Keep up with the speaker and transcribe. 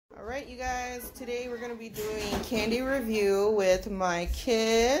Alright, you guys, today we're going to be doing candy review with my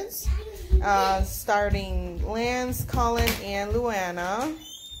kids, starting Lance, Collin, and Luanna.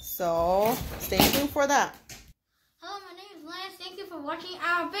 So, stay tuned for that. Hello, my name is Lance. Thank you for watching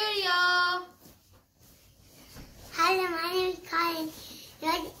our video. Hello, my name is Collin.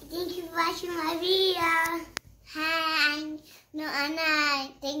 Thank you for watching my video. Hi, I'm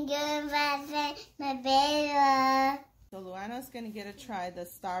Luanna. Thank you for watching my video. So Luanna's going to get to try the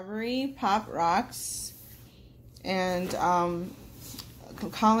strawberry pop rocks, and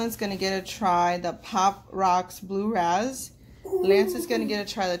Collin's going to get to try the pop rocks blue raz. Lance is going to get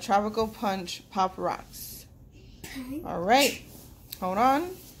to try the tropical punch pop rocks. All right, hold on.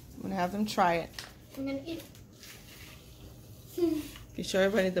 I'm going to have them try it. I'm going to eat it. Can you show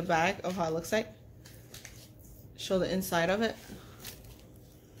everybody the bag of how it looks like? Show the inside of it.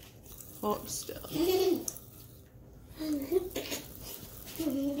 Hold still.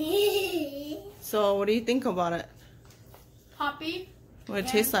 So, what do you think about it? Poppy. What it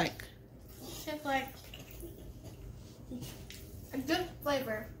tastes like? Tastes like a good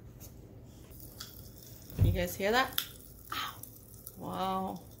flavor. You guys hear that? Ow.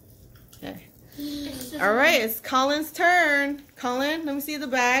 Wow. Okay. It's All right, it's Collin's turn. Collin, let me see the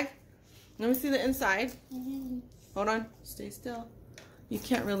bag. Let me see the inside. Hold on. Stay still. You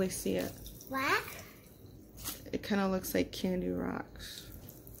can't really see it. What? It kind of looks like candy rocks.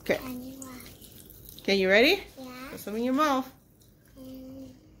 Okay. Candy rock. Okay, you ready? Yeah. Put some in your mouth.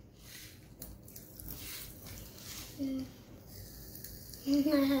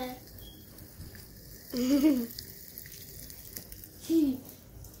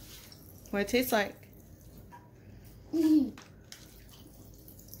 What it tastes like? It's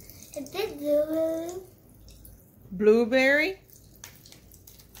a blue. Blueberry?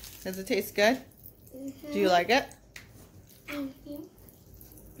 Does it taste good? Do you like it?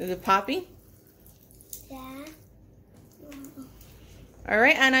 Is it poppy? Yeah. All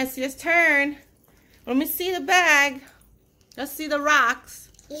right, Anna, it's your turn. Let me see the bag. Let's see the rocks.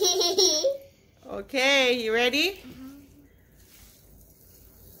 Okay, you ready?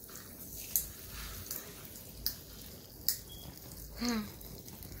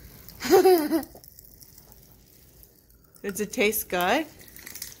 Does it taste good?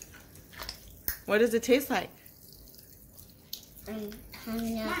 What does it taste like? The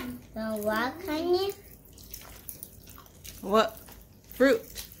rock candy. What fruit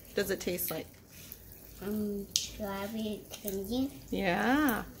does it taste like? Strawberry candy.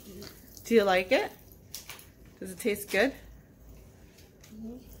 Yeah. Do you like it? Does it taste good?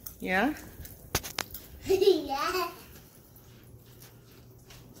 Yeah? Yeah.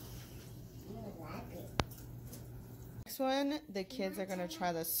 Next one, the kids are going to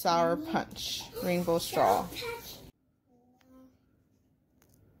try the sour punch rainbow straw.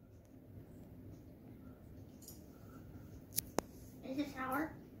 Is it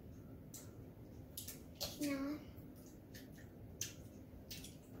sour? No.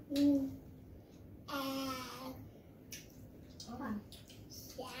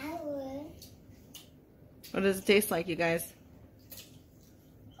 Sour. What does it taste like, you guys?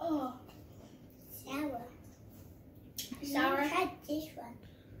 Oh, Sour. sour. I had this one.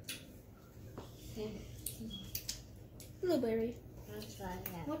 Blueberry. Let's try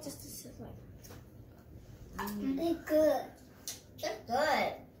that. What does this taste like? It's good. It's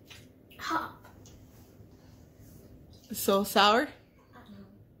good. Hot. So sour?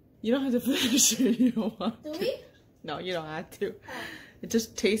 You don't have to finish it. You don't want Do to. we? No, you don't have to. It's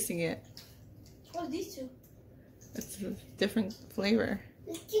just tasting it. What are these two? It's a different flavor.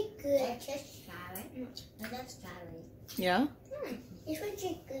 It's good. It's just sour. That's sour. Yeah? This one's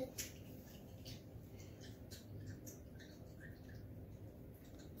just good.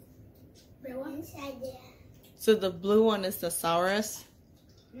 Red one? Inside there. So the blue one is the sourest?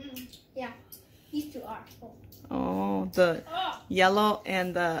 Yeah. These two are. Oh, the yellow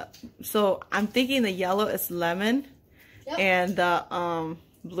and the... So I'm thinking the yellow is lemon. Yep. And the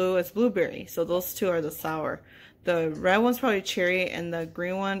blue is blueberry. So those two are the sour. The red one's probably cherry, and the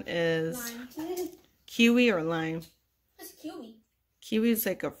green one is Lime. kiwi or lime. What's kiwi? Kiwi is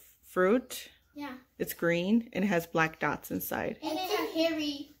like a fruit. Yeah. It's green and it has black dots inside. And they have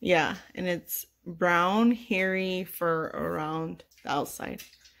hairy. Yeah, and it's brown, hairy fur around the outside.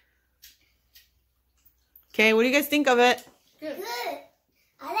 Okay, what do you guys think of it? Good. Good.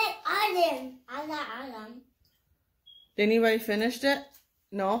 I like autumn. I like autumn. Did anybody finish it?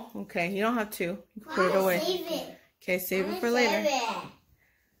 No? Okay, you don't have to. Put it away. Save it. Okay, save it for later.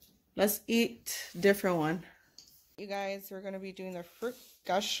 Let's eat different one. You guys, we're going to be doing the fruit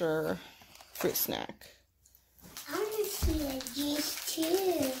gusher fruit snack. I want to see these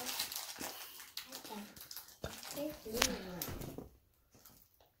too.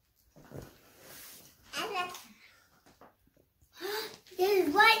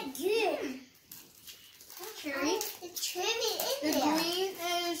 green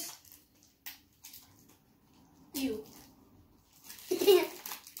is you.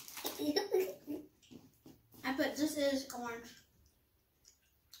 I put this is orange.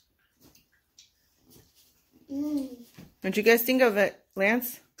 What'd you guys think of it,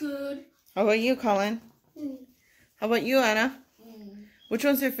 Lance? Good. How about you, Collin? How about you, Anna? Which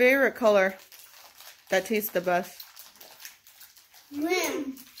one's your favorite color that tastes the best?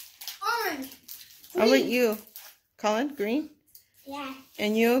 Green. Orange. How about you, Collin? Green? Yeah.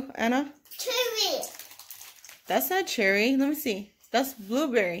 And you, Anna? Cherry. That's not cherry. Let me see. That's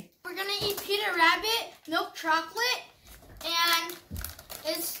blueberry. We're gonna eat Peter Rabbit milk chocolate, and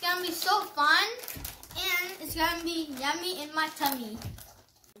it's gonna be so fun, and it's gonna be yummy in my tummy.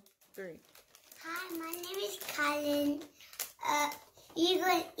 3. Hi, my name is Collin. You're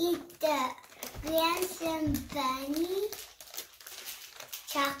going to eat the Grandson Bunny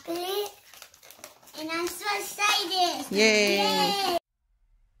chocolate. And I'm so excited. Yay. Yay.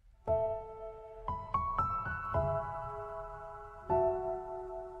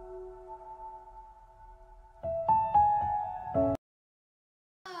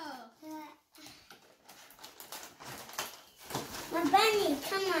 My bunny,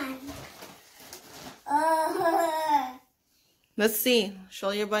 come on. Oh. Let's see.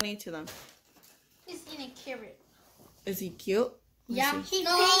 Show your bunny to them. He's eating carrot. Is he cute? Let me Yeah. see.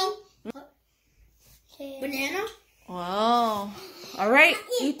 No. Okay. Banana? Wow. All right.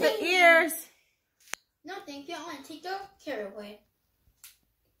 Eat the ears. No, thank you. I want to take the carrot away.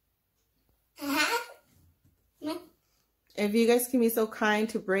 If you guys can be so kind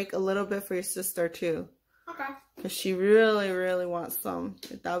to break a little bit for your sister too. Okay. Because she really, really wants some.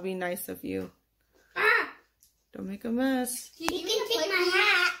 That would be nice of you. Ah! Don't make a mess. Can you You give me can the take plate, my please?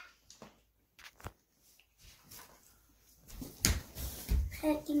 hat.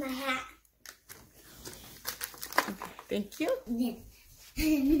 Take my hat. Thank you. Come here.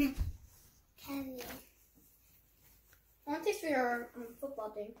 I want to taste for your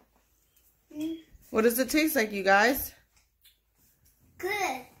football thing. What does it taste like, you guys?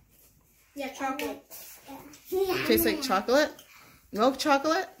 Good. Yeah, chocolate. Tastes like chocolate? Milk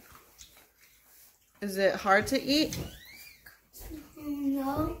chocolate? Is it hard to eat?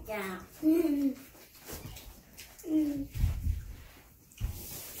 No. Yeah.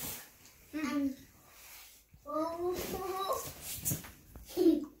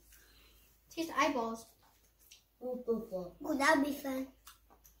 Taste eyeballs. Oh, that'll be fun.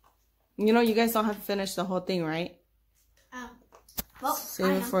 You know, you guys don't have to finish the whole thing, right? Well,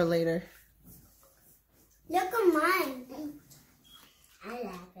 Save it for later. Look at mine. I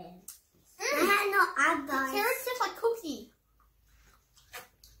love it. I had no eyeballs. Carrot tastes like cookie,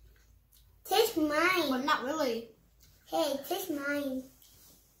 Taste mine. but not really. Hey, taste mine.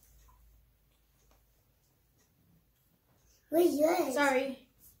 Where's yours? Sorry.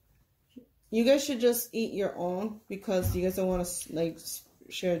 You guys should just eat your own because you guys don't want to like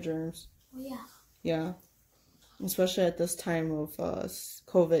share germs. Oh yeah. Yeah, especially at this time of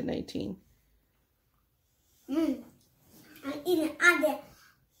COVID-19. I'm eating other.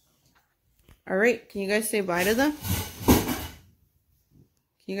 All right, can you guys say bye to them? Can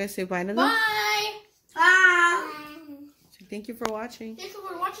you guys say bye to them? Bye. Bye. So thank you for watching. Thank you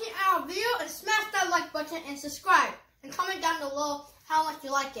for watching our video, and smash that like button and subscribe, and comment down below how much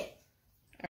you like it.